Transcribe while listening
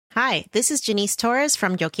Hi, this is Janice Torres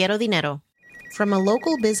from Yo Quiero Dinero. From a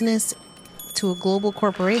local business to a global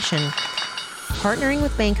corporation, partnering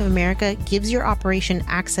with Bank of America gives your operation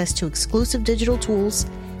access to exclusive digital tools,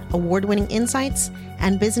 award-winning insights,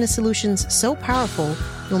 and business solutions so powerful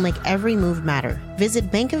you'll make every move matter.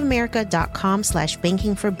 Visit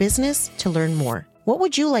bankofamerica.com/banking for business to learn more. What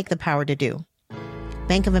would you like the power to do?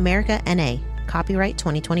 Bank of America, N.A. Copyright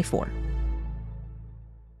 2024.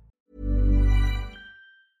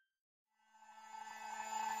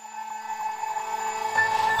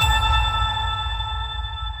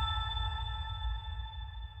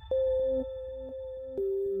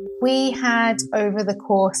 We had, over the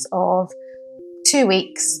course of 2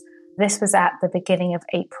 weeks, this was at the beginning of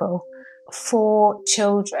April, 4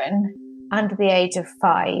 children under the age of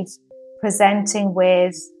 5 presenting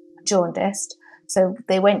with jaundice. So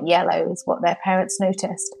they went yellow is what their parents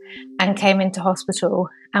noticed, and came into hospital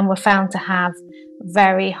and were found to have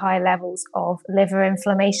very high levels of liver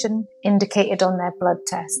inflammation indicated on their blood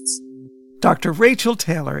tests. Dr. Rachel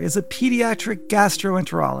Taylor is a pediatric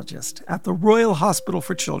gastroenterologist at the Royal Hospital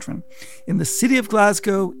for Children in the city of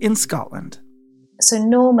Glasgow in Scotland. So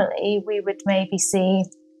normally we would maybe see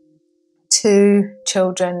 2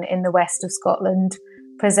 children in the west of Scotland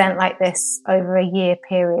present like this over a year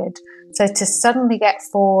period. So to suddenly get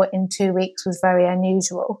 4 in 2 weeks was very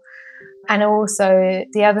unusual. And also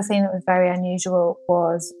the other thing that was very unusual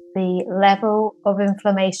was the level of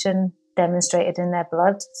inflammation demonstrated in their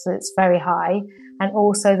blood, so it's very high, and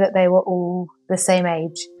also that they were all the same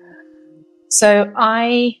age. So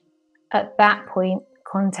I, at that point,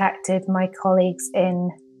 contacted my colleagues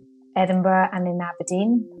in Edinburgh and in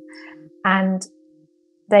Aberdeen, and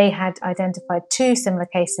they had identified 2 similar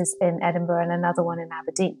cases in Edinburgh and another one in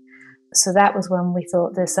Aberdeen. So that was when we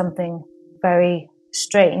thought there's something very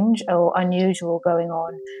strange or unusual going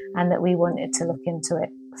on, and that we wanted to look into it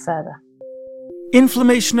further.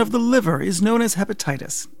 Inflammation of the liver is known as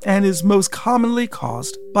hepatitis and is most commonly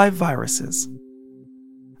caused by viruses.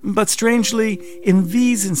 But strangely, in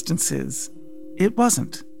these instances, it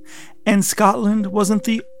wasn't. And Scotland wasn't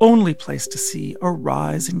the only place to see a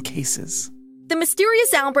rise in cases. The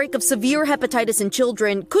mysterious outbreak of severe hepatitis in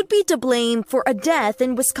children could be to blame for a death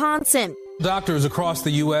in Wisconsin. Doctors across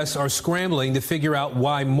the U.S. are scrambling to figure out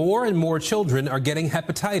why more and more children are getting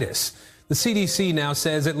hepatitis. The CDC now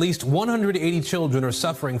says at least 180 children are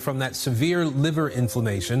suffering from that severe liver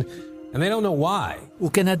inflammation, and they don't know why. Au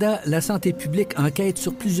Canada, la santé publique enquête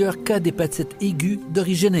sur plusieurs cas d'hépatite aiguë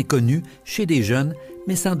d'origine inconnue chez des jeunes,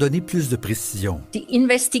 mais sans donner plus de précision. The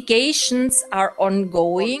investigations are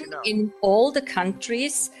ongoing in all the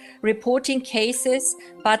countries, reporting cases,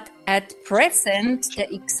 but at present, the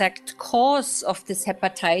exact cause of this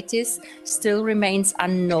hepatitis still remains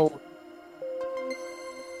unknown.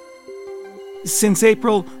 Since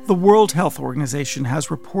April, the World Health Organization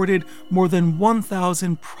has reported more than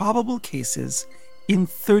 1,000 probable cases in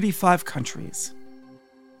 35 countries.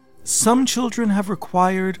 Some children have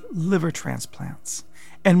required liver transplants,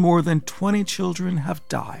 and more than 20 children have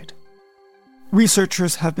died.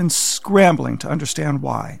 Researchers have been scrambling to understand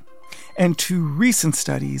why, and 2 recent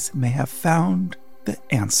studies may have found the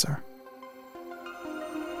answer.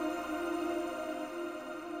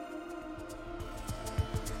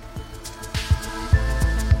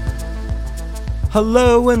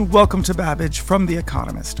 Hello and welcome to Babbage from The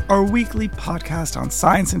Economist, our weekly podcast on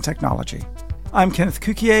science and technology. I'm Kenneth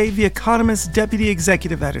Cukier, The Economist's Deputy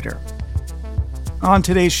Executive Editor. On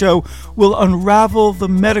today's show, we'll unravel the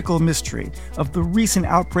medical mystery of the recent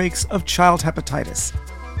outbreaks of child hepatitis,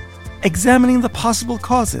 examining the possible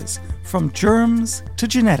causes from germs to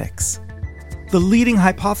genetics. The leading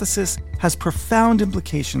hypothesis has profound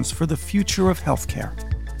implications for the future of healthcare.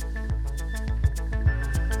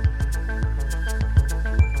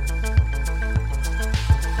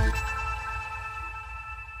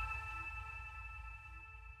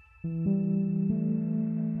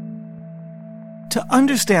 To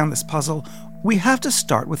understand this puzzle, we have to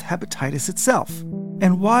start with hepatitis itself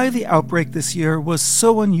and why the outbreak this year was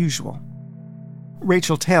so unusual.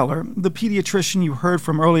 Rachel Taylor, the pediatrician you heard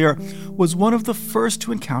from earlier, was one of the first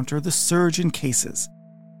to encounter the surge in cases.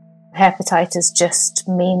 Hepatitis just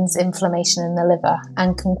means inflammation in the liver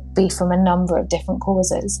and can be from a number of different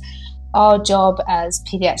causes. Our job as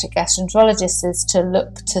pediatric gastroenterologists is to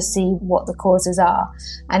look to see what the causes are.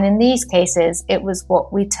 And in these cases, it was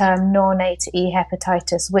what we term non-A to E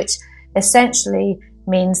hepatitis, which essentially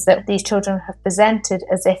means that these children have presented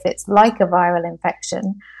as if it's like a viral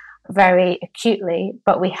infection very acutely,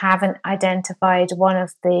 but we haven't identified one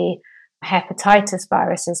of the hepatitis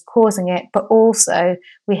viruses causing it, but also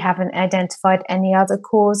we haven't identified any other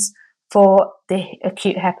cause for the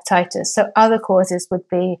acute hepatitis. So other causes would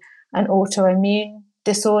be an autoimmune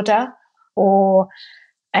disorder or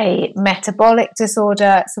a metabolic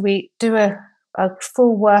disorder. So we do a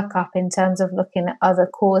full workup in terms of looking at other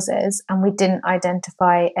causes, and we didn't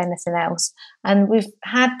identify anything else. And we've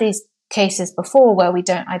had these cases before where we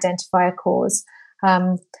don't identify a cause,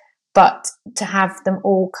 but to have them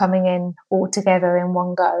all coming in all together in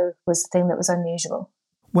one go was the thing that was unusual.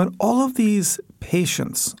 When all of these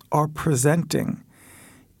patients are presenting,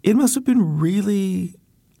 it must have been really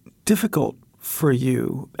difficult for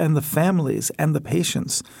you and the families and the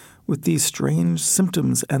patients with these strange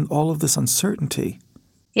symptoms and all of this uncertainty.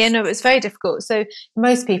 Yeah, no, it was very difficult. So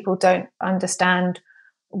most people don't understand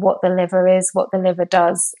what the liver is, what the liver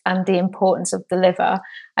does, and the importance of the liver.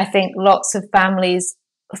 I think lots of families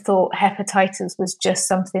thought hepatitis was just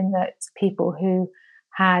something that people who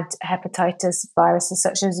had hepatitis viruses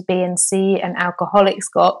such as B and C and alcoholics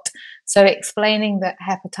got. So explaining that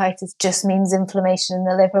hepatitis just means inflammation in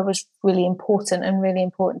the liver was really important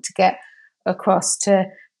to get across to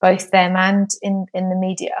both them and in the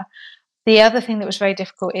media. The other thing that was very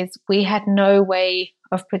difficult is we had no way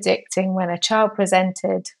of predicting when a child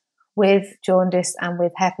presented with jaundice and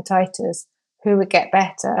with hepatitis who would get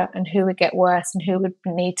better and who would get worse and who would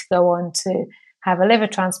need to go on to have a liver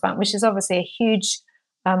transplant, which is obviously a huge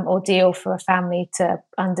ordeal for a family to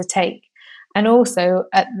undertake. And also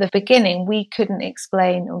at the beginning, we couldn't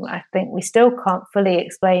explain, or I think we still can't fully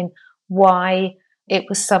explain why it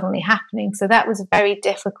was suddenly happening. So that was very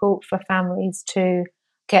difficult for families to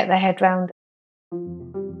get their head around.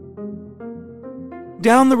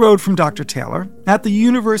 Down the road from Dr. Taylor, at the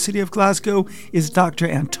University of Glasgow, is Dr.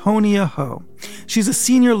 Antonia Ho. She's a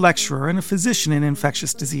senior lecturer and a physician in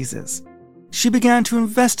infectious diseases. She began to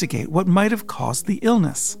investigate what might have caused the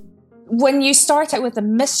illness. When you start out with a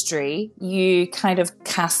mystery, you kind of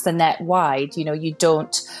cast the net wide. You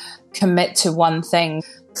don't commit to one thing.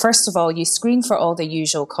 First of all, you screen for all the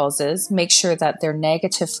usual causes, make sure that they're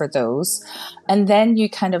negative for those. And then you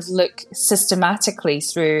kind of look systematically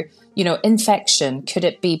through, infection. Could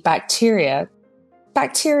it be bacteria?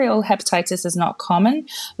 Bacterial hepatitis is not common.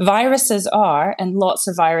 Viruses are, and lots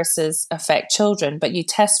of viruses affect children, but you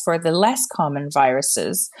test for the less common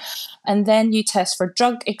viruses. And then you test for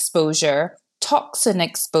drug exposure, toxin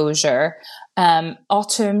exposure,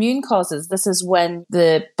 autoimmune causes. This is when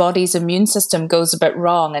the body's immune system goes a bit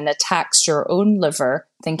wrong and attacks your own liver,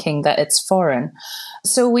 thinking that it's foreign.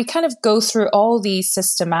 So we kind of go through all these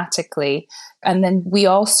systematically. And then we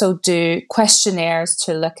also do questionnaires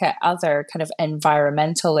to look at other kind of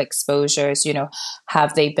environmental exposures.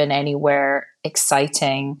 Have they been anywhere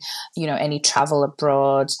exciting? Any travel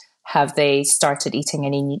abroad? Have they started eating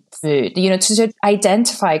any food? To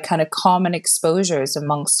identify kind of common exposures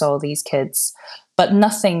amongst all these kids, but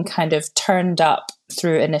nothing kind of turned up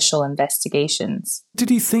through initial investigations.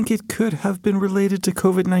 Did you think it could have been related to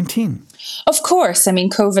COVID-19? Of course.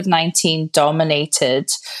 COVID-19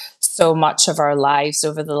 dominated so much of our lives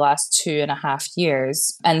over the last 2.5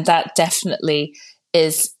 years. And that definitely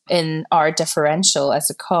is in our differential as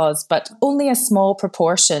a cause, but only a small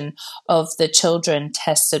proportion of the children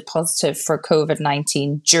tested positive for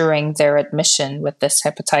COVID-19 during their admission with this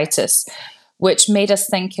hepatitis, which made us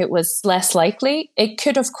think it was less likely. It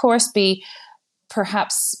could, of course, be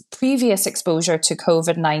perhaps previous exposure to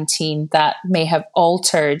COVID-19 that may have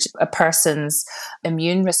altered a person's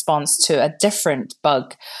immune response to a different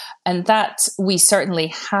bug. And that we certainly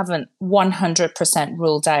haven't 100%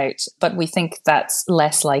 ruled out, but we think that's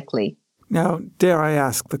less likely. Now, dare I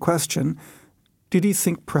ask the question, did you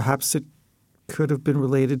think perhaps it could have been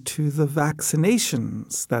related to the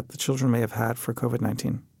vaccinations that the children may have had for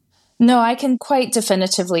COVID-19? No, I can quite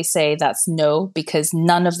definitively say that's no, because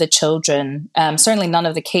none of the children, certainly none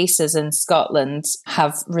of the cases in Scotland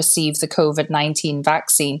have received the COVID-19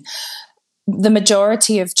 vaccine. The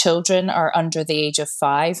majority of children are under the age of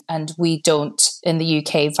 5, and we don't, in the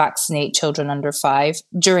UK, vaccinate children under 5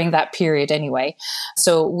 during that period anyway.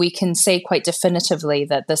 So we can say quite definitively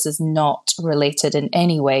that this is not related in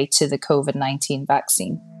any way to the COVID-19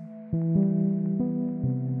 vaccine.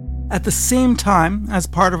 At the same time, as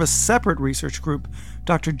part of a separate research group,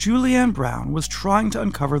 Dr. Julianne Brown was trying to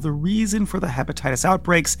uncover the reason for the hepatitis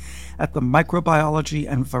outbreaks at the microbiology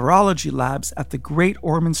and virology labs at the Great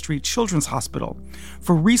Ormond Street Children's Hospital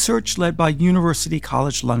for research led by University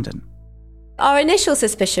College London. Our initial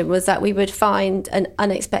suspicion was that we would find an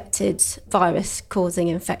unexpected virus causing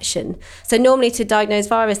infection. So normally to diagnose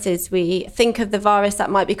viruses, we think of the virus that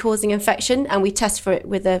might be causing infection and we test for it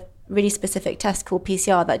with a really specific test called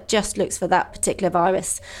PCR that just looks for that particular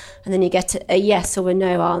virus. And then you get a yes or a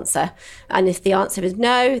no answer. And if the answer is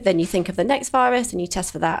no, then you think of the next virus and you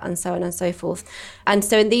test for that, and so on and so forth. And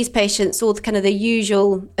so in these patients, all the kind of the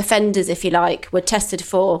usual offenders, if you like, were tested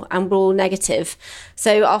for and were all negative.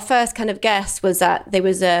 So our first kind of guess was that there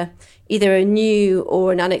was either a new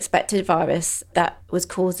or an unexpected virus that was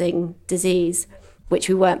causing disease, which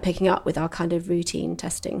we weren't picking up with our kind of routine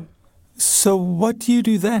testing. So what do you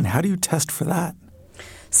do then? How do you test for that?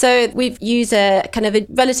 So we've used a kind of a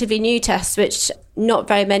relatively new test, which not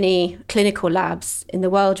very many clinical labs in the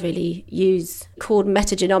world really use, called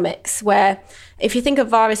metagenomics, where if you think of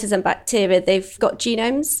viruses and bacteria, they've got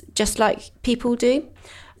genomes just like people do.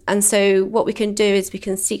 And so what we can do is we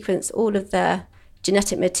can sequence all of the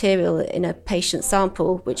genetic material in a patient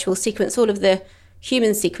sample, which will sequence all of the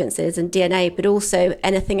human sequences and DNA, but also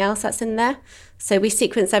anything else that's in there. So we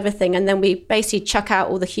sequence everything, and then we basically chuck out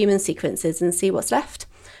all the human sequences and see what's left,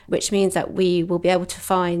 which means that we will be able to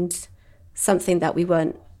find something that we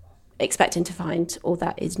weren't expecting to find or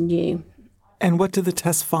that is new. And what did the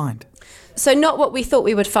test find? So not what we thought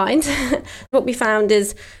we would find. What we found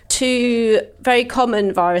is 2 very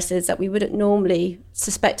common viruses that we wouldn't normally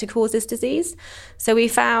suspect to cause this disease. So we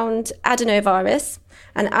found adenovirus,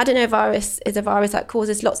 and adenovirus is a virus that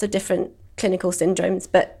causes lots of different clinical syndromes,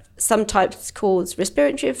 but some types cause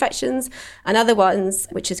respiratory infections, and other ones,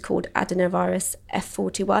 which is called adenovirus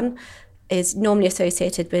F41, is normally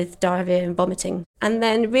associated with diarrhea and vomiting. And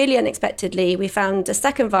then really unexpectedly, we found a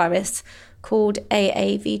second virus called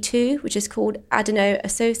AAV2, which is called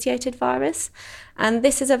adeno-associated virus. And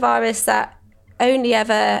this is a virus that only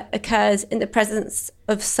ever occurs in the presence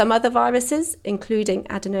of some other viruses, including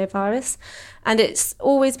adenovirus. And it's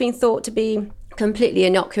always been thought to be completely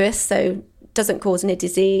innocuous, so doesn't cause any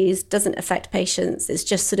disease, doesn't affect patients. It's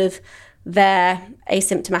just sort of there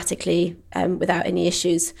asymptomatically without any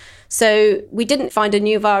issues. So we didn't find a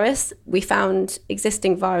new virus. We found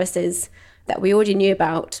existing viruses that we already knew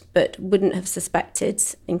about but wouldn't have suspected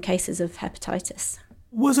in cases of hepatitis.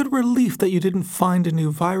 Was it a relief that you didn't find a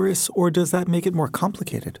new virus, or does that make it more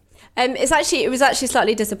complicated? It was actually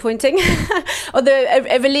slightly disappointing, although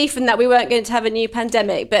a relief in that we weren't going to have a new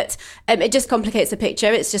pandemic, but it just complicates the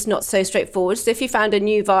picture. It's just not so straightforward. So if you found a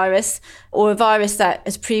new virus or a virus that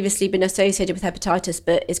has previously been associated with hepatitis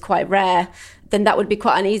but is quite rare, then that would be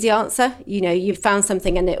quite an easy answer. You know, you found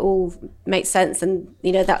something and it all makes sense, and,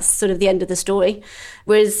 you know, that's sort of the end of the story.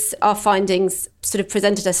 Whereas our findings sort of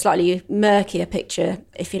presented a slightly murkier picture,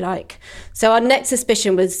 if you like. So our next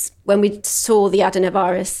suspicion was when we saw the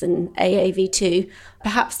adenovirus and AAV2,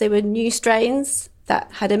 perhaps they were new strains that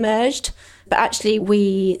had emerged. But actually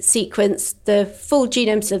we sequenced the full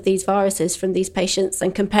genomes of these viruses from these patients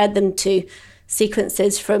and compared them to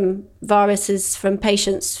sequences from viruses from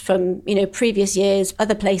patients from, you know, previous years,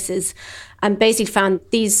 other places, and basically found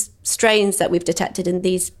these strains that we've detected in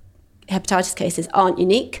these hepatitis cases aren't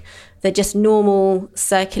unique. They're just normal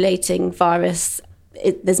circulating virus.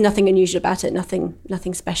 There's nothing unusual about it, nothing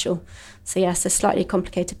special. So yes, a slightly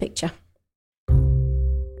complicated picture.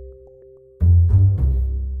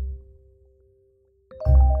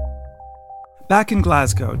 Back in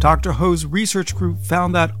Glasgow, Dr. Ho's research group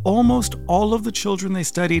found that almost all of the children they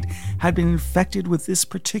studied had been infected with this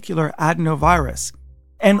particular adenovirus,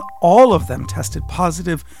 and all of them tested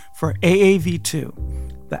positive for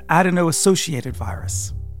AAV2, the adeno-associated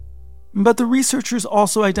virus. But the researchers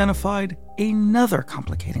also identified another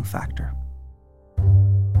complicating factor.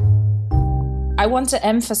 I want to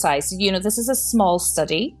emphasize, this is a small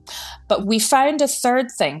study, but we found a third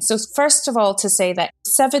thing. So first of all, to say that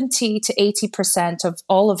 70 to 80% of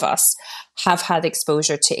all of us have had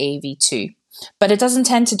exposure to AAV2, but it doesn't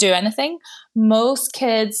tend to do anything. Most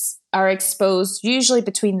kids are exposed usually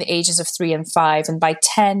between the ages of 3 and 5, and by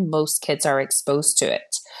 10, most kids are exposed to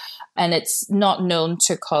it. And it's not known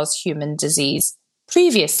to cause human disease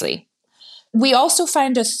previously. We also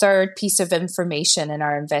found a third piece of information in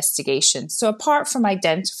our investigation. So apart from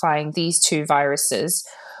identifying these 2 viruses,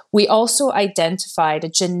 we also identified a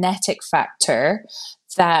genetic factor,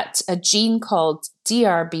 that a gene called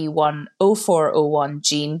DRB10401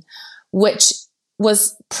 gene, which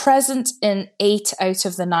was present in 8 out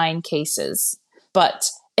of the 9 cases.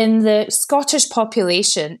 But in the Scottish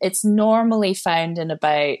population, it's normally found in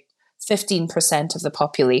about 15% of the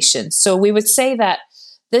population. So we would say that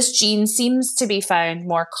this gene seems to be found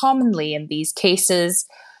more commonly in these cases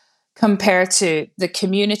compared to the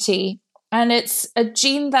community. And it's a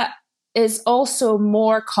gene that is also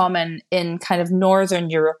more common in kind of Northern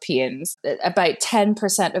Europeans. About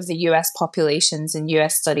 10% of the US populations in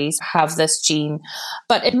US studies have this gene,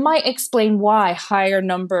 but it might explain why higher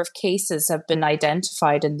number of cases have been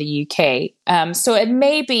identified in the UK. So it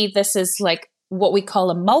may be this is like what we call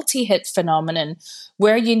a multi-hit phenomenon,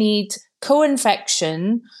 where you need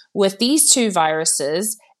co-infection with these two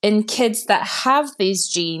viruses in kids that have these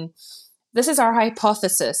genes. This is our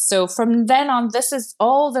hypothesis. So from then on, this is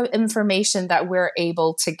all the information that we're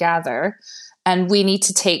able to gather, and we need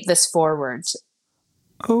to take this forward.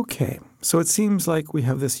 Okay, so it seems like we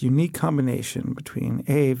have this unique combination between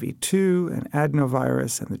AAV2 and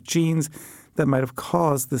adenovirus and the genes that might have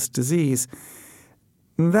caused this disease.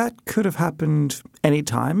 That could have happened any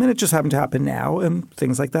time, and it just happened to happen now, and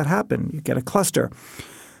things like that happen. You get a cluster.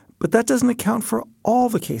 But that doesn't account for all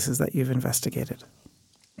the cases that you've investigated.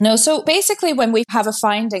 No, so basically when we have a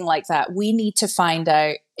finding like that, we need to find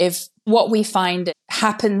out if what we find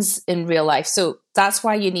happens in real life. So that's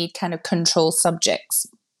why you need kind of control subjects.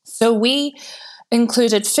 So we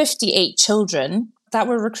included 58 children that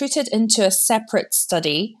were recruited into a separate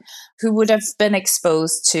study who would have been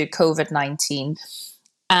exposed to COVID-19.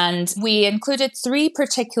 And we included 3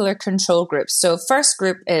 particular control groups. So first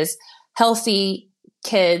group is healthy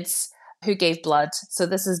kids who gave blood. So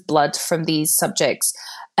this is blood from these subjects.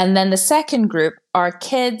 And then the second group are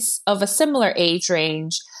kids of a similar age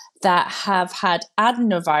range that have had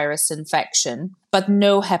adenovirus infection, but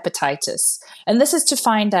no hepatitis. And this is to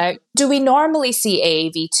find out, do we normally see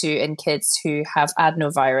AAV2 in kids who have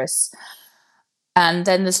adenovirus? And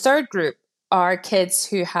then the third group are kids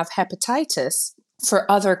who have hepatitis for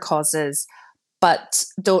other causes, but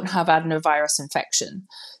don't have adenovirus infection.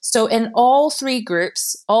 So in all 3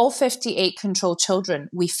 groups, all 58 control children,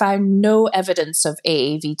 we found no evidence of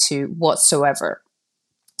AAV2 whatsoever.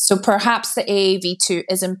 So perhaps the AAV2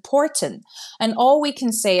 is important. And all we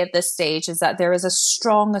can say at this stage is that there is a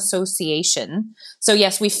strong association. So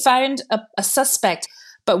yes, we found a suspect,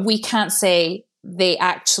 but we can't say they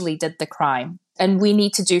actually did the crime. And we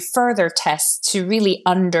need to do further tests to really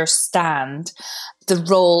understand the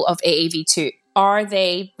role of AAV2. Are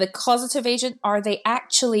they the causative agent? Are they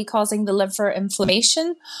actually causing the liver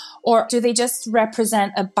inflammation? Or do they just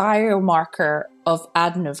represent a biomarker of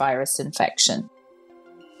adenovirus infection?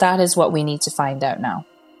 That is what we need to find out now.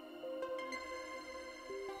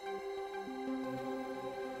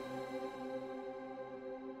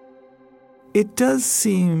 It does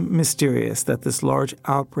seem mysterious that this large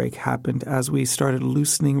outbreak happened as we started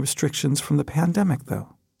loosening restrictions from the pandemic,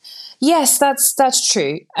 though. Yes, that's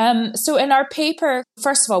true. So in our paper,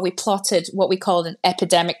 first of all, we plotted what we called an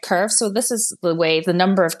epidemic curve. So this is the way the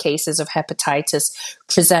number of cases of hepatitis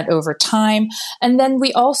present over time. And then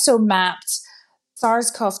we also mapped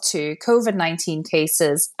SARS-CoV-2, COVID-19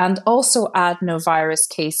 cases, and also adenovirus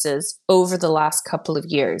cases over the last couple of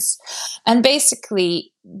years. And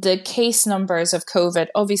basically, the case numbers of COVID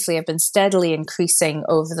obviously have been steadily increasing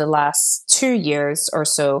over the last 2 years or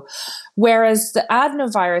so, whereas the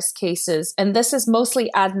adenovirus cases, and this is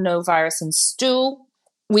mostly adenovirus in stool,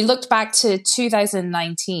 we looked back to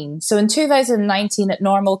 2019. So in 2019, it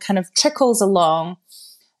normal kind of trickles along.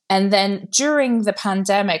 And then during the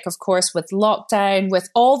pandemic, of course, with lockdown, with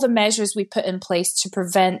all the measures we put in place to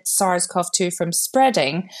prevent SARS-CoV-2 from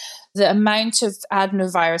spreading, the amount of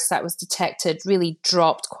adenovirus that was detected really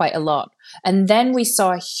dropped quite a lot. And then we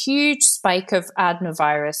saw a huge spike of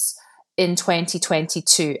adenovirus in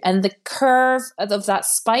 2022. And the curve of that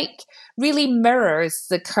spike really mirrors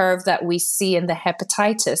the curve that we see in the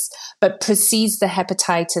hepatitis, but precedes the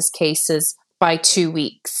hepatitis cases by 2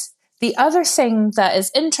 weeks. The other thing that is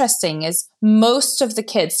interesting is most of the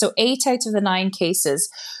kids, so 8 out of the 9 cases,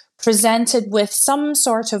 presented with some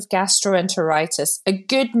sort of gastroenteritis a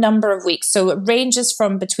good number of weeks. So it ranges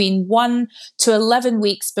from between 1 to 11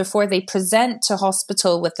 weeks before they present to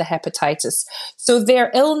hospital with the hepatitis. So their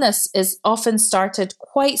illness is often started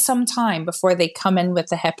quite some time before they come in with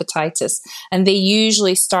the hepatitis. And they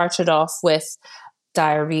usually started off with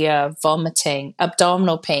diarrhea, vomiting,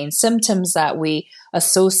 abdominal pain, symptoms that we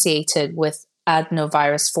associated with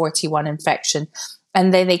adenovirus 41 infection.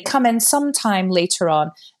 And then they come in sometime later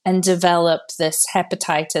on and develop this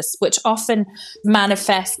hepatitis, which often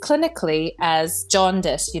manifests clinically as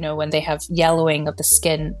jaundice, when they have yellowing of the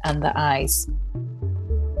skin and the eyes.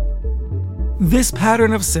 This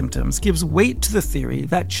pattern of symptoms gives weight to the theory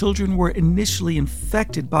that children were initially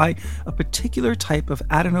infected by a particular type of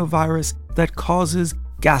adenovirus that causes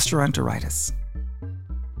gastroenteritis.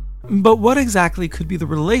 But what exactly could be the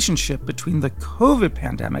relationship between the COVID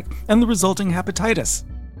pandemic and the resulting hepatitis?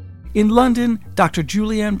 In London, Dr.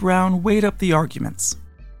 Julianne Brown weighed up the arguments.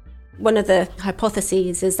 One of the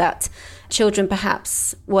hypotheses is that children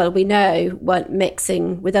perhaps, well, we know, weren't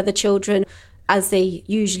mixing with other children as they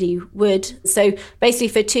usually would. So basically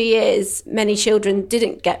for 2 years, many children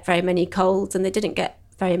didn't get very many colds and they didn't get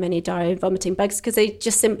very many diarrhea and vomiting bugs because they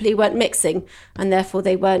just simply weren't mixing, and therefore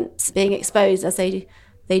they weren't being exposed as they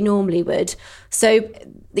normally would. So,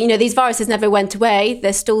 these viruses never went away.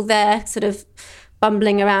 They're still there, sort of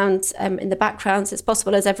bumbling around in the background. So it's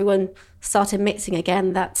possible as everyone started mixing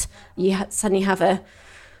again that you suddenly have a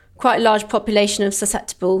quite large population of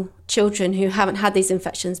susceptible children who haven't had these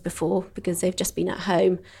infections before because they've just been at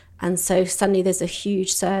home. And so suddenly there's a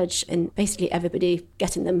huge surge in basically everybody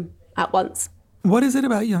getting them at once. What is it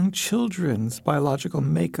about young children's biological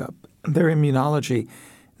makeup, their immunology,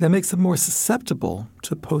 that makes them more susceptible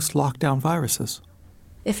to post-lockdown viruses?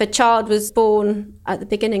 If a child was born at the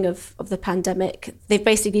beginning of the pandemic, they've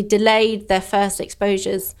basically delayed their first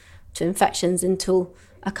exposures to infections until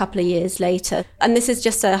a couple of years later. And this is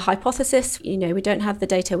just a hypothesis. We don't have the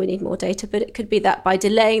data, we need more data, but it could be that by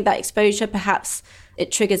delaying that exposure, perhaps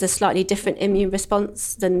it triggers a slightly different immune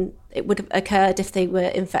response than it would have occurred if they were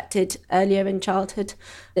infected earlier in childhood.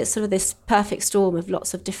 It's sort of this perfect storm of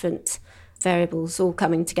lots of different variables all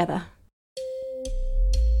coming together.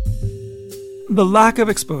 The lack of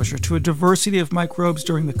exposure to a diversity of microbes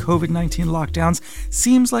during the COVID-19 lockdowns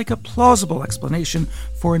seems like a plausible explanation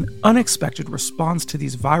for an unexpected response to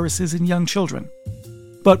these viruses in young children.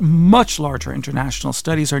 But much larger international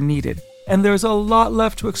studies are needed, and there's a lot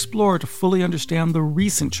left to explore to fully understand the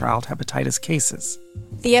recent child hepatitis cases.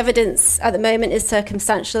 The evidence at the moment is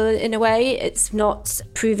circumstantial in a way. It's not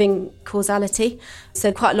proving causality.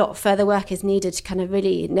 So quite a lot of further work is needed to kind of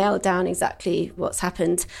really nail down exactly what's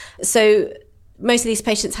happened. So most of these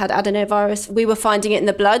patients had adenovirus. We were finding it in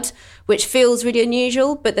the blood, which feels really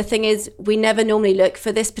unusual. But the thing is, we never normally look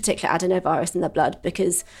for this particular adenovirus in the blood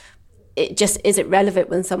because it just isn't relevant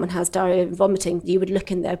when someone has diarrhea and vomiting. You would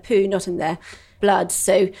look in their poo, not in their blood.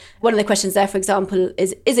 So one of the questions there, for example,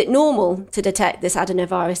 is it normal to detect this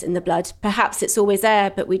adenovirus in the blood? Perhaps it's always there,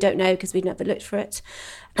 but we don't know because we've never looked for it.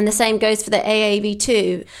 And the same goes for the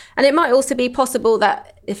AAV2. And it might also be possible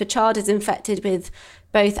that if a child is infected with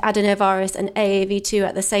both adenovirus and AAV2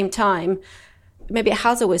 at the same time, maybe it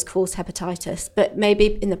has always caused hepatitis, but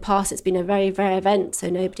maybe in the past it's been a very rare event, so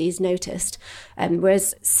nobody's noticed.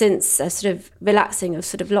 Whereas since a sort of relaxing of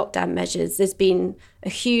sort of lockdown measures, there's been a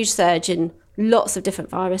huge surge in lots of different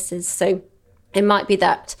viruses. So it might be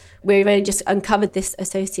that we've only just uncovered this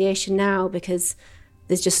association now because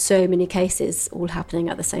there's just so many cases all happening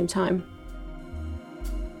at the same time.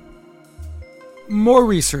 More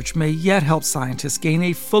research may yet help scientists gain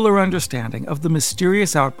a fuller understanding of the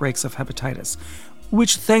mysterious outbreaks of hepatitis,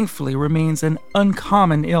 which thankfully remains an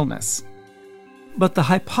uncommon illness. But the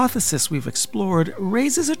hypothesis we've explored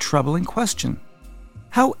raises a troubling question.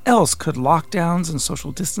 How else could lockdowns and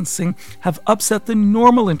social distancing have upset the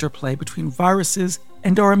normal interplay between viruses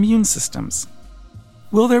and our immune systems?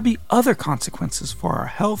 Will there be other consequences for our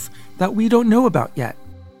health that we don't know about yet?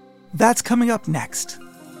 That's coming up next.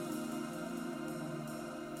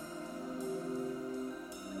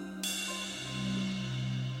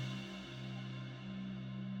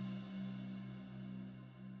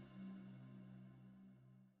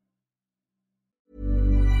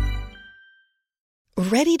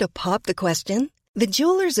 Ready to pop the question? The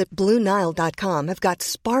jewelers at BlueNile.com have got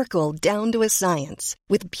sparkle down to a science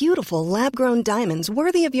with beautiful lab-grown diamonds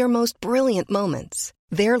worthy of your most brilliant moments.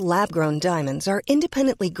 Their lab-grown diamonds are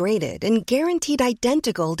independently graded and guaranteed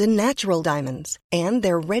identical to natural diamonds, and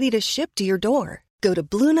they're ready to ship to your door. Go to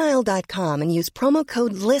BlueNile.com and use promo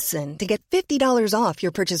code LISTEN to get $50 off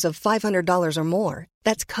your purchase of $500 or more.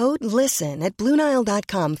 That's code LISTEN at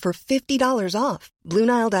BlueNile.com for $50 off.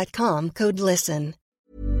 BlueNile.com, code LISTEN.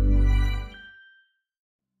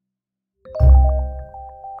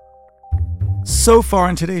 So far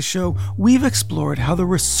in today's show, we've explored how the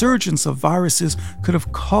resurgence of viruses could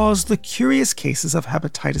have caused the curious cases of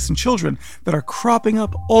hepatitis in children that are cropping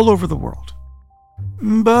up all over the world.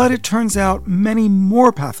 But it turns out many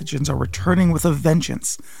more pathogens are returning with a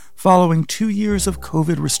vengeance, following 2 years of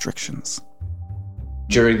COVID restrictions.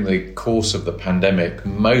 During the course of the pandemic,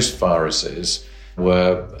 most viruses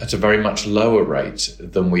were at a very much lower rate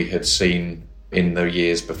than we had seen in the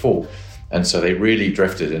years before. And so they really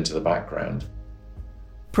drifted into the background.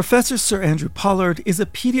 Professor Sir Andrew Pollard is a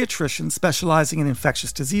pediatrician specializing in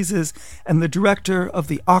infectious diseases and the director of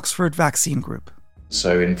the Oxford Vaccine Group.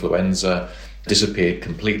 So influenza disappeared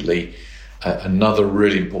completely. Another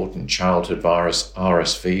really important childhood virus,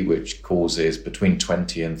 RSV, which causes between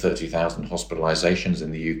 20 and 30,000 hospitalizations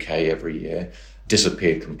in the UK every year,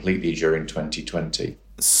 disappeared completely during 2020.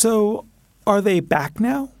 So are they back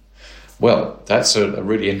now? Well, that's a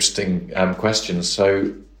really interesting question.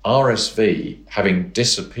 So RSV, having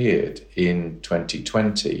disappeared in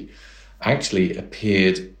 2020, actually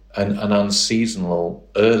appeared an unseasonal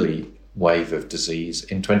early wave of disease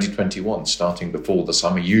in 2021, starting before the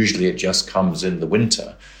summer. Usually it just comes in the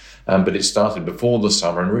winter, but it started before the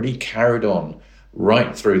summer and really carried on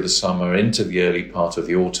right through the summer into the early part of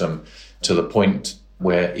the autumn to the point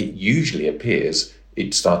where it usually appears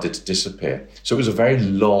it started to disappear. So it was a very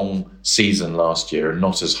long season last year and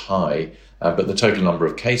not as high, but the total number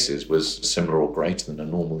of cases was similar or greater than a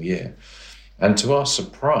normal year. And to our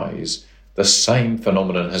surprise, the same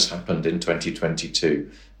phenomenon has happened in 2022,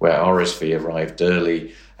 where RSV arrived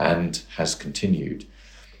early and has continued.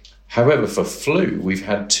 However, for flu, we've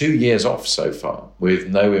had 2 years off so far, with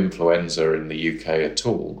no influenza in the UK at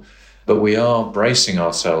all. But we are bracing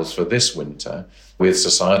ourselves for this winter, with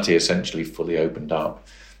society essentially fully opened up,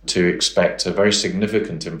 to expect a very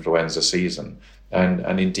significant influenza season.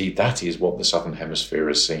 And indeed, that is what the Southern Hemisphere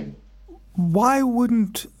has seen. Why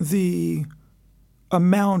wouldn't the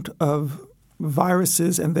amount of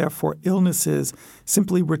viruses and therefore illnesses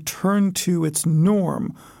simply return to its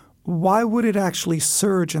norm? Why would it actually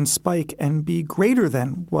surge and spike and be greater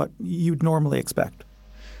than what you'd normally expect?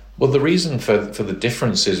 Well, the reason for the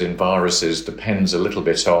differences in viruses depends a little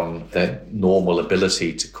bit on their normal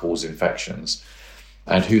ability to cause infections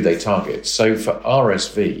and who they target. So for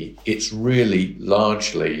RSV, it's really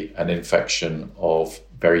largely an infection of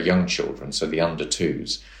very young children, so the under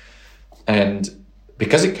twos. And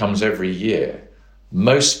because it comes every year,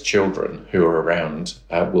 most children who are around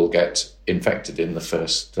will get infected in the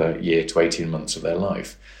first year to 18 months of their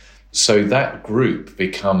life. So that group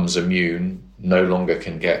becomes immune, no longer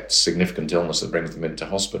can get significant illness that brings them into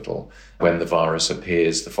hospital when the virus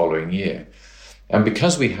appears the following year. And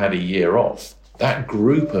because we had a year off, that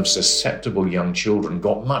group of susceptible young children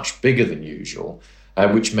got much bigger than usual,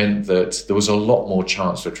 which meant that there was a lot more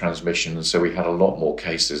chance for transmission. And so we had a lot more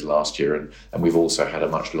cases last year, and we've also had a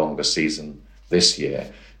much longer season this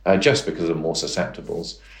year, just because of more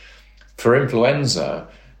susceptibles. For influenza,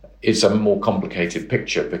 it's a more complicated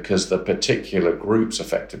picture because the particular groups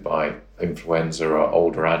affected by influenza are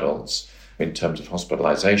older adults in terms of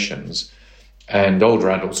hospitalizations. And older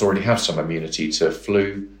adults already have some immunity to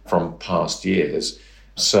flu from past years.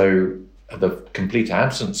 So the complete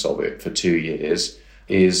absence of it for 2 years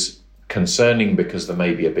is concerning because there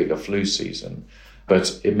may be a bigger flu season,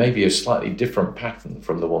 but it may be a slightly different pattern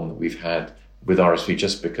from the one that we've had with RSV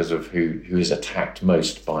just because of who is attacked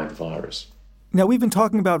most by the virus. Now, we've been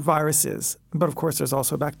talking about viruses, but of course there's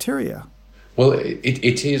also bacteria. Well,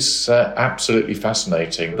 it is absolutely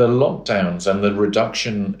fascinating. The lockdowns and the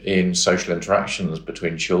reduction in social interactions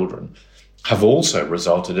between children have also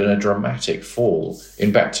resulted in a dramatic fall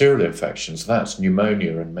in bacterial infections. That's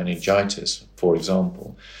pneumonia and meningitis, for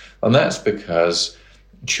example. And that's because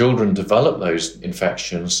children develop those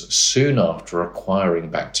infections soon after acquiring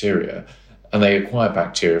bacteria, and they acquire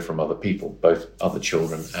bacteria from other people, both other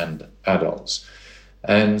children and adults.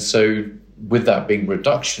 And so with that big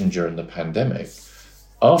reduction during the pandemic,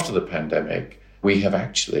 after the pandemic, we have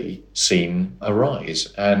actually seen a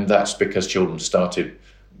rise. And that's because children started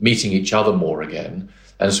meeting each other more again.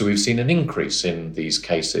 And so we've seen an increase in these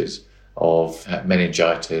cases of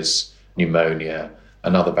meningitis, pneumonia,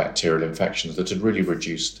 and other bacterial infections that had really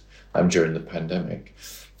reduced during the pandemic.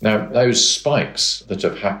 Now, those spikes that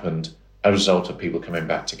have happened as a result of people coming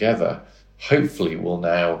back together hopefully will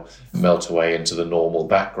now melt away into the normal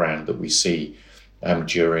background that we see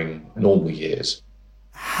during normal years.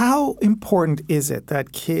 How important is it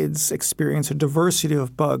that kids experience a diversity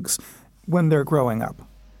of bugs when they're growing up?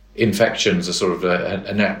 Infections are sort of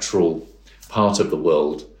a natural part of the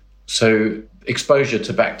world. So exposure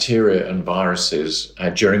to bacteria and viruses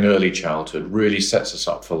during early childhood really sets us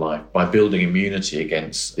up for life by building immunity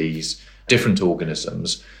against these different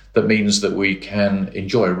organisms. That means that we can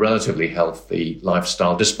enjoy a relatively healthy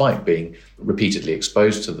lifestyle despite being repeatedly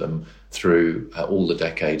exposed to them through all the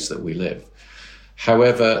decades that we live.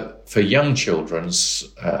 However, for young children,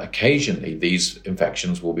 occasionally these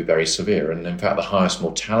infections will be very severe. And in fact, the highest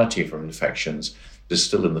mortality from infections is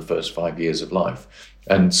still in the first 5 years of life.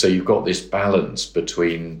 And so you've got this balance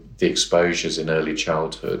between the exposures in early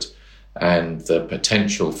childhood and the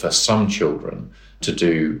potential for some children to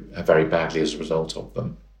do very badly as a result of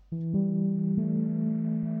them.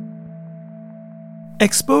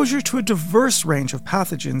 Exposure to a diverse range of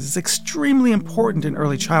pathogens is extremely important in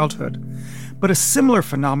early childhood, but a similar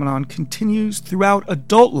phenomenon continues throughout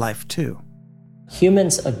adult life too.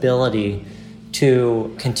 Humans' ability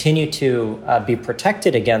to continue to be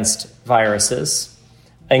protected against viruses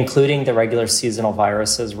including the regular seasonal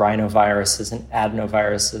viruses, rhinoviruses and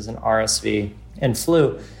adenoviruses and RSV and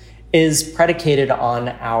flu, is predicated on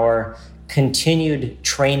our continued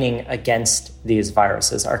training against these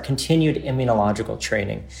viruses, our continued immunological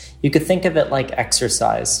training. You could think of it like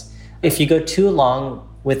exercise. If you go too long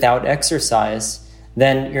without exercise,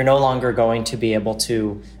 then you're no longer going to be able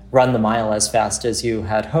to run the mile as fast as you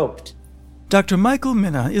had hoped. Dr. Michael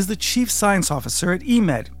Minna is the Chief Science Officer at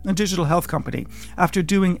eMed, a digital health company, after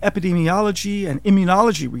doing epidemiology and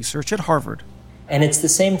immunology research at Harvard. And it's the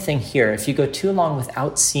same thing here. If you go too long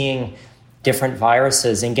without seeing different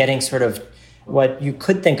viruses and getting sort of what you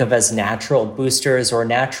could think of as natural boosters or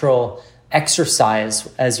natural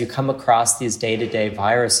exercise as you come across these day-to-day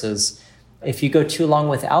viruses, if you go too long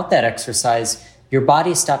without that exercise, your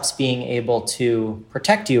body stops being able to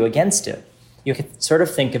protect you against it. You can sort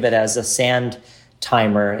of think of it as a sand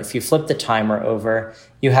timer. If you flip the timer over,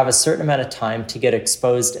 you have a certain amount of time to get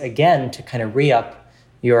exposed again to kind of re-up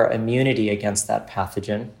your immunity against that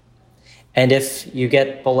pathogen. And if you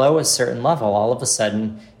get below a certain level, all of a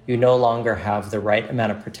sudden, you no longer have the right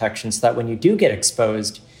amount of protection so that when you do get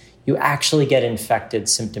exposed, you actually get infected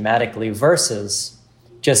symptomatically versus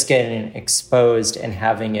just getting exposed and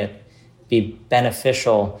having it be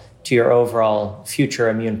beneficial to your overall future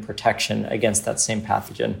immune protection against that same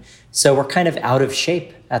pathogen. So we're kind of out of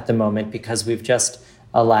shape at the moment because we've just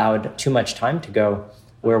allowed too much time to go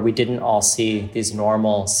where we didn't all see these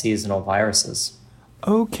normal seasonal viruses.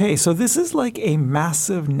 Okay, so this is like a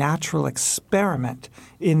massive natural experiment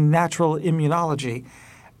in natural immunology.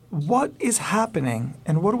 What is happening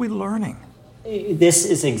and what are we learning? This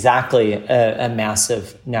is exactly a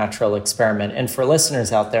massive natural experiment. And for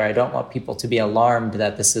listeners out there, I don't want people to be alarmed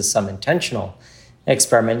that this is some intentional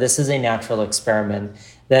experiment. This is a natural experiment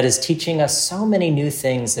that is teaching us so many new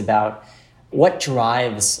things about what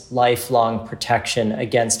drives lifelong protection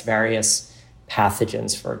against various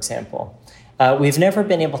pathogens, for example. We've never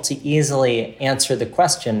been able to easily answer the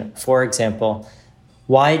question, for example,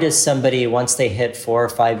 why does somebody, once they hit 4 or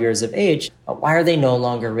 5 years of age, why are they no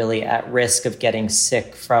longer really at risk of getting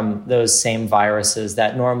sick from those same viruses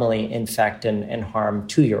that normally infect and harm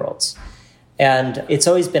 2-year-olds? And it's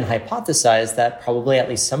always been hypothesized that probably at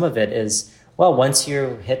least some of it is, well, once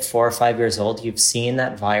you hit 4 or 5 years old, you've seen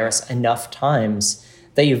that virus enough times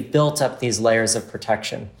that you've built up these layers of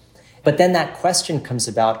protection. But then that question comes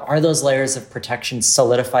about, are those layers of protection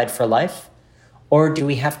solidified for life? Or do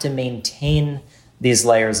we have to maintain these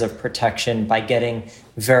layers of protection by getting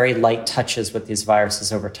very light touches with these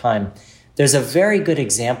viruses over time? There's a very good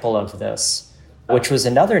example of this, which was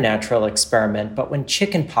another natural experiment, but when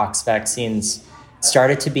chickenpox vaccines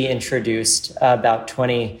started to be introduced about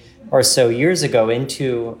 20 or so years ago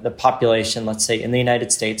into the population, let's say in the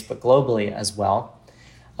United States, but globally as well,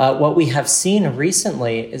 what we have seen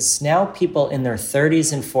recently is now people in their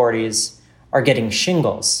 30s and 40s are getting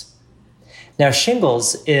shingles. Now,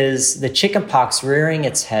 shingles is the chickenpox rearing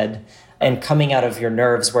its head and coming out of your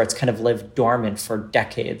nerves where it's kind of lived dormant for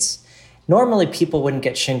decades. Normally, people wouldn't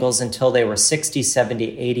get shingles until they were 60,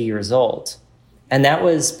 70, 80 years old. And that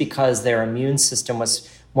was because their immune system was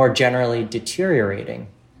more generally deteriorating.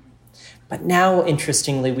 But now,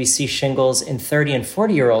 interestingly, we see shingles in 30 and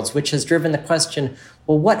 40-year-olds, which has driven the question,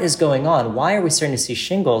 well, what is going on? Why are we starting to see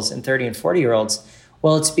shingles in 30 and 40-year-olds?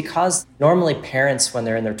 Well, it's because normally parents, when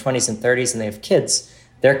they're in their 20s and 30s and they have kids,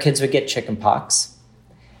 their kids would get chickenpox.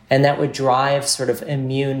 And that would drive sort of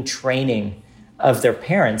immune training of their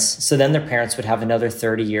parents. So then their parents would have another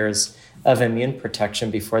 30 years of immune protection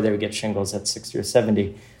before they would get shingles at 60 or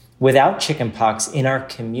 70. Without chickenpox in our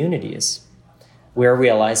communities, we're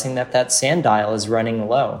realizing that that sand dial is running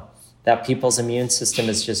low, that people's immune system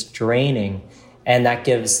is just draining, and that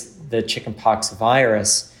gives the chickenpox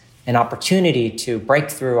virus an opportunity to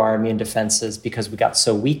break through our immune defenses because we got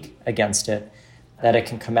so weak against it that it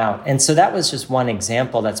can come out. And so that was just one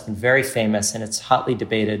example that's been very famous, and it's hotly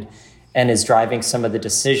debated and is driving some of the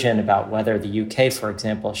decision about whether the UK, for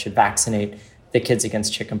example, should vaccinate the kids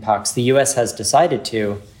against chickenpox. The US has decided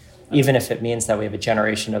to, even if it means that we have a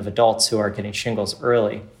generation of adults who are getting shingles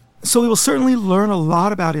early. So we will certainly learn a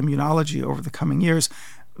lot about immunology over the coming years,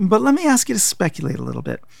 but let me ask you to speculate a little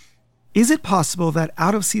bit. Is it possible that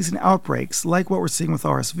out-of-season outbreaks, like what we're seeing with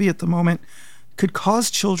RSV at the moment, could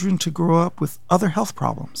cause children to grow up with other health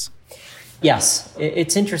problems? Yes,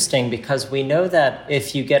 it's interesting because we know that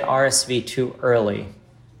if you get RSV too early,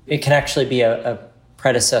 it can actually be a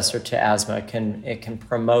predecessor to asthma. It can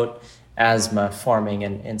promote asthma forming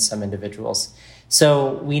in some individuals.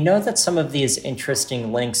 So we know that some of these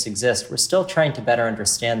interesting links exist. We're still trying to better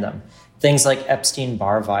understand them. Things like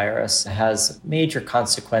Epstein-Barr virus has major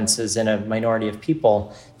consequences in a minority of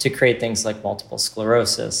people to create things like multiple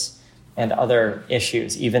sclerosis and other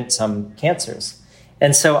issues, even some cancers.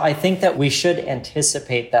 And so I think that we should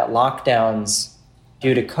anticipate that lockdowns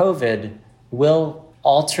due to COVID will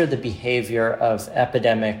alter the behavior of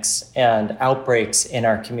epidemics and outbreaks in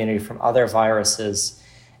our community from other viruses.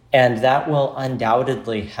 And that will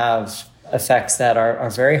undoubtedly have effects that are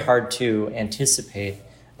very hard to anticipate.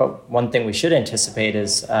 But one thing we should anticipate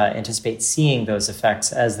is anticipate seeing those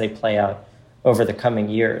effects as they play out over the coming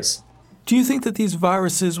years. Do you think that these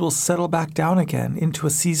viruses will settle back down again into a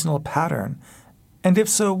seasonal pattern? And if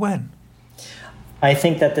so, when? I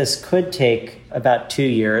think that this could take about 2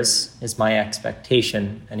 years, is my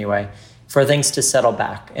expectation anyway, for things to settle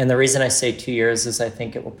back. And the reason I say 2 years is I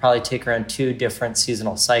think it will probably take around 2 different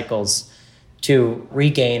seasonal cycles to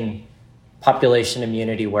regain population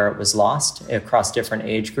immunity where it was lost across different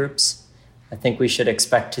age groups. I think we should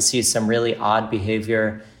expect to see some really odd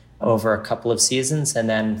behavior over a couple of seasons, and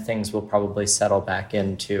then things will probably settle back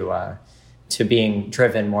into to being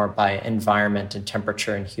driven more by environment and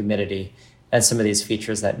temperature and humidity and some of these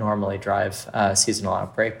features that normally drive seasonal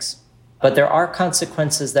outbreaks. But there are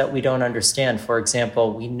consequences that we don't understand. For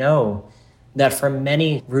example, we know that for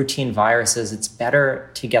many routine viruses, it's better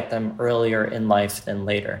to get them earlier in life than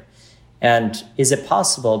later. And is it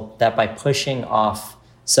possible that by pushing off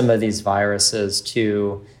some of these viruses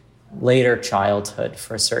to later childhood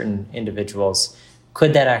for certain individuals,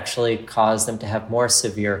 could that actually cause them to have more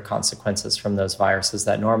severe consequences from those viruses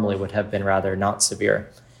that normally would have been rather not severe?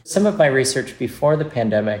 Some of my research before the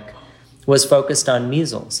pandemic was focused on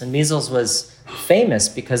measles, and measles was famous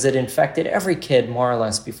because it infected every kid more or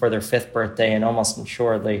less before their 5th birthday and almost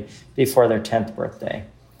assuredly before their 10th birthday.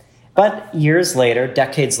 But years later,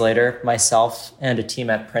 decades later, myself and a team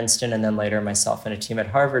at Princeton, and then later myself and a team at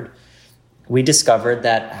Harvard, we discovered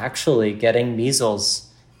that actually getting measles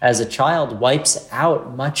as a child wipes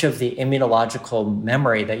out much of the immunological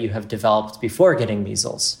memory that you have developed before getting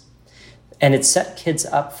measles. And it set kids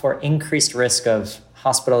up for increased risk of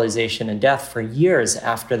hospitalization and death for years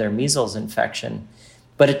after their measles infection.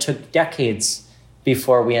 But it took decades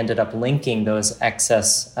before we ended up linking those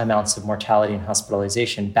excess amounts of mortality and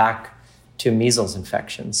hospitalization back to measles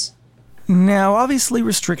infections. Now, obviously,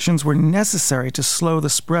 restrictions were necessary to slow the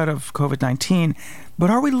spread of COVID-19,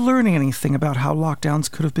 but are we learning anything about how lockdowns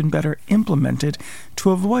could have been better implemented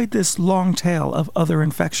to avoid this long tail of other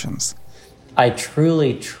infections? I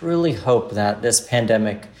truly, truly hope that this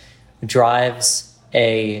pandemic drives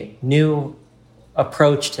a new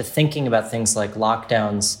approach to thinking about things like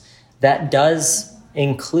lockdowns that does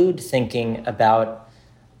include thinking about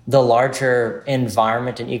the larger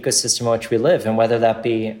environment and ecosystem in which we live, and whether that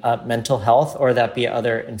be mental health or that be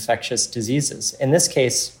other infectious diseases. In this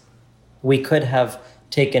case, we could have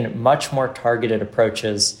taken much more targeted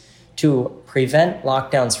approaches to prevent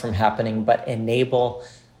lockdowns from happening, but enable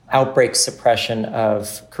outbreak suppression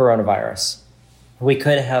of coronavirus. We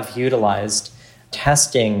could have utilized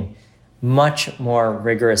testing much more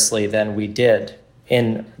rigorously than we did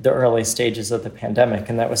in the early stages of the pandemic.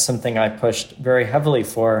 And that was something I pushed very heavily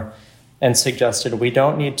for and suggested we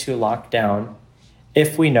don't need to lock down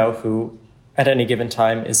if we know who at any given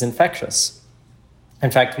time is infectious. In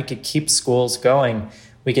fact, we could keep schools going.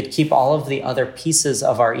 We could keep all of the other pieces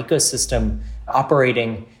of our ecosystem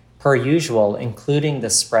operating per usual, including the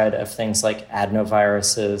spread of things like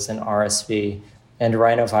adenoviruses and RSV and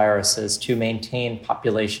rhinoviruses to maintain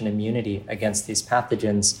population immunity against these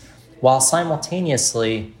pathogens, while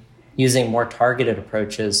simultaneously using more targeted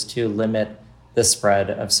approaches to limit the spread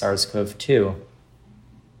of SARS-CoV-2.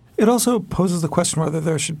 It also poses the question whether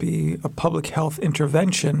there should be a public health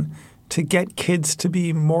intervention to get kids to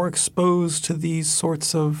be more exposed to these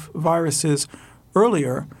sorts of viruses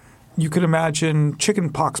earlier. You could imagine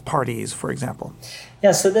chickenpox parties, for example.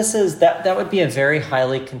 Yeah, so that would be a very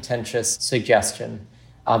highly contentious suggestion.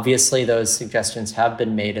 Obviously, those suggestions have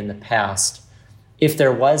been made in the past. If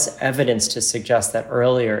there was evidence to suggest that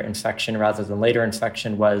earlier infection rather than later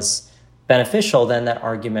infection was beneficial, then that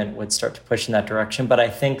argument would start to push in that direction. But I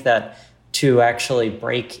think that to actually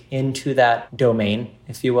break into that domain,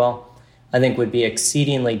 if you will, I think would be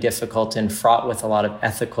exceedingly difficult and fraught with a lot of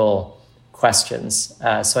ethical questions.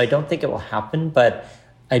 So I don't think it will happen, but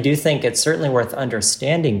I do think it's certainly worth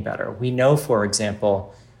understanding better. We know, for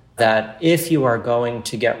example, that if you are going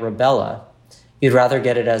to get rubella, you'd rather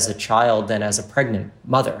get it as a child than as a pregnant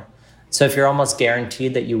mother. So if you're almost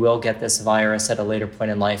guaranteed that you will get this virus at a later point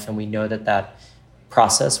in life, and we know that that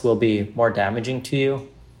process will be more damaging to you,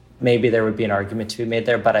 maybe there would be an argument to be made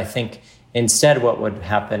there. But I think Instead, what would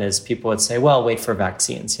happen is people would say, well, wait for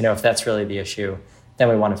vaccines. If that's really the issue, then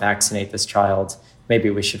we want to vaccinate this child. Maybe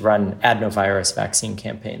we should run adenovirus vaccine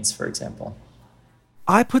campaigns, for example.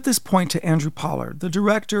 I put this point to Andrew Pollard, the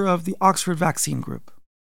director of the Oxford Vaccine Group.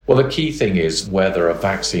 Well, the key thing is where there are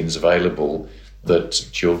vaccines available, that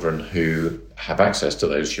children who have access to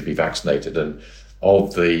those should be vaccinated. And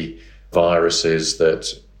of the viruses that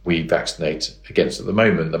we vaccinate against at the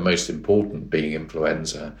moment, the most important being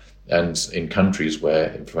influenza. And in countries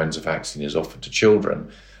where influenza vaccine is offered to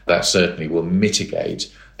children, that certainly will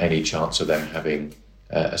mitigate any chance of them having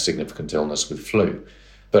a significant illness with flu.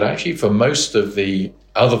 But actually, for most of the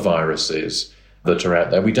other viruses that are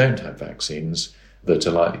out there, we don't have vaccines that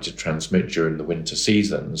are likely to transmit during the winter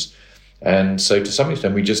seasons. And so to some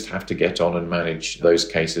extent, we just have to get on and manage those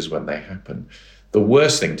cases when they happen. The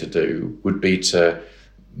worst thing to do would be to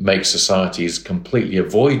make societies completely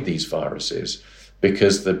avoid these viruses,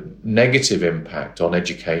 because the negative impact on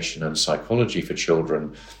education and psychology for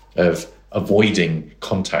children of avoiding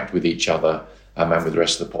contact with each other and with the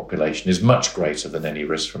rest of the population is much greater than any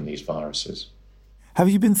risk from these viruses. Have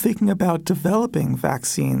you been thinking about developing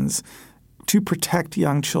vaccines to protect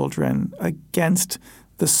young children against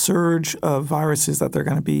the surge of viruses that they're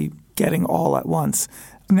going to be getting all at once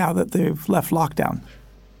now that they've left lockdown?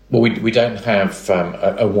 Well, we don't have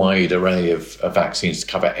a wide array of vaccines to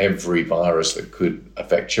cover every virus that could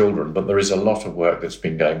affect children, but there is a lot of work that's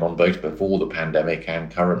been going on both before the pandemic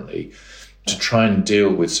and currently to try and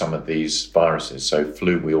deal with some of these viruses. So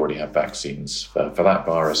flu, we already have vaccines for that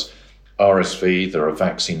virus. RSV, there are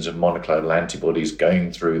vaccines of monoclonal antibodies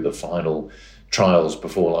going through the final trials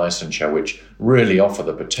before licensure, which really offer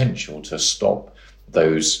the potential to stop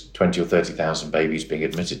those 20 or 30,000 babies being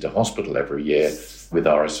admitted to hospital every year with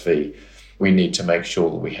RSV. We need to make sure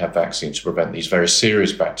that we have vaccines to prevent these very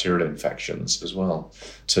serious bacterial infections as well,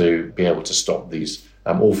 to be able to stop these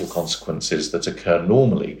awful consequences that occur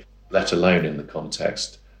normally, let alone in the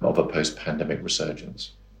context of a post-pandemic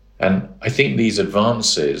resurgence. And I think these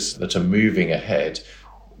advances that are moving ahead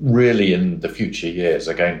really in the future years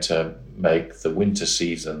are going to make the winter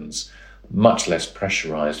seasons much less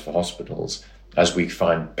pressurized for hospitals as we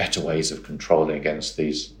find better ways of controlling against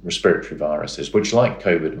these respiratory viruses, which, like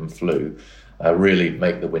COVID and flu, really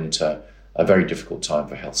make the winter a very difficult time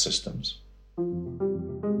for health systems.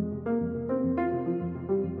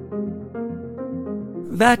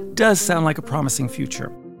 That does sound like a promising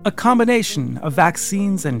future. A combination of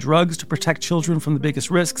vaccines and drugs to protect children from the biggest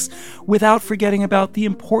risks without forgetting about the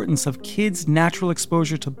importance of kids' natural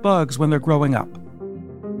exposure to bugs when they're growing up.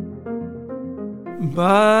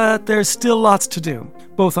 But there's still lots to do,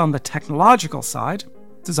 both on the technological side,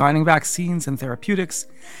 designing vaccines and therapeutics,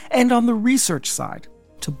 and on the research side,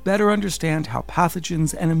 to better understand how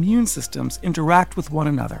pathogens and immune systems interact with one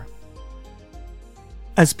another.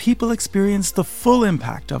 As people experience the full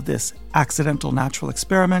impact of this accidental natural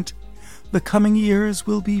experiment, the coming years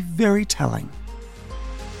will be very telling.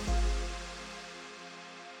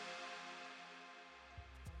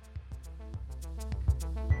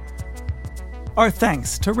 Our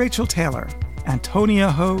thanks to Rachel Taylor, Antonia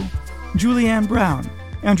Ho, Julianne Brown,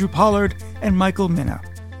 Andrew Pollard, and Michael Minna.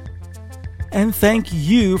 And thank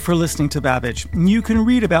you for listening to Babbage. You can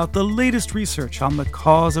read about the latest research on the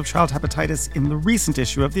cause of child hepatitis in the recent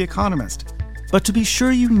issue of The Economist. But to be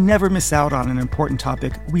sure you never miss out on an important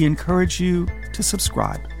topic, we encourage you to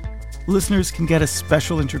subscribe. Listeners can get a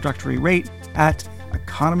special introductory rate at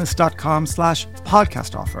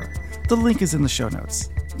economist.com/podcast offer. The link is in the show notes.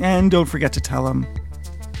 And don't forget to tell them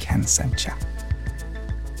Ken sent ya.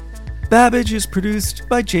 Babbage is produced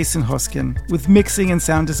by Jason Hoskin, with mixing and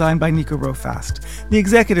sound design by Nico Rofast. The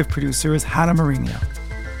executive producer is Hannah Mourinho.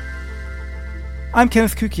 I'm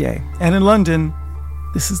Kenneth Cukier, and in London,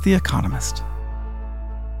 this is The Economist.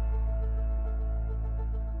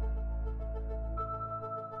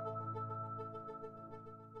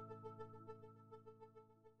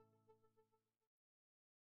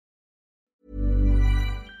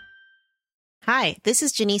 Hi, this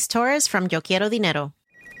is Janice Torres from Yo Quiero Dinero.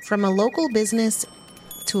 From a local business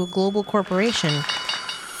to a global corporation,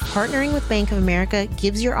 partnering with Bank of America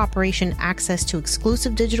gives your operation access to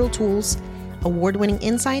exclusive digital tools, award-winning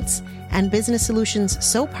insights, and business solutions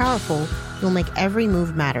so powerful you'll make every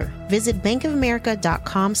move matter. Visit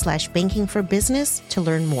bankofamerica.com/banking for business to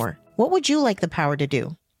learn more. What would you like the power to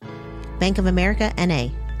do? Bank of America,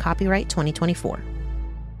 N.A., copyright 2024.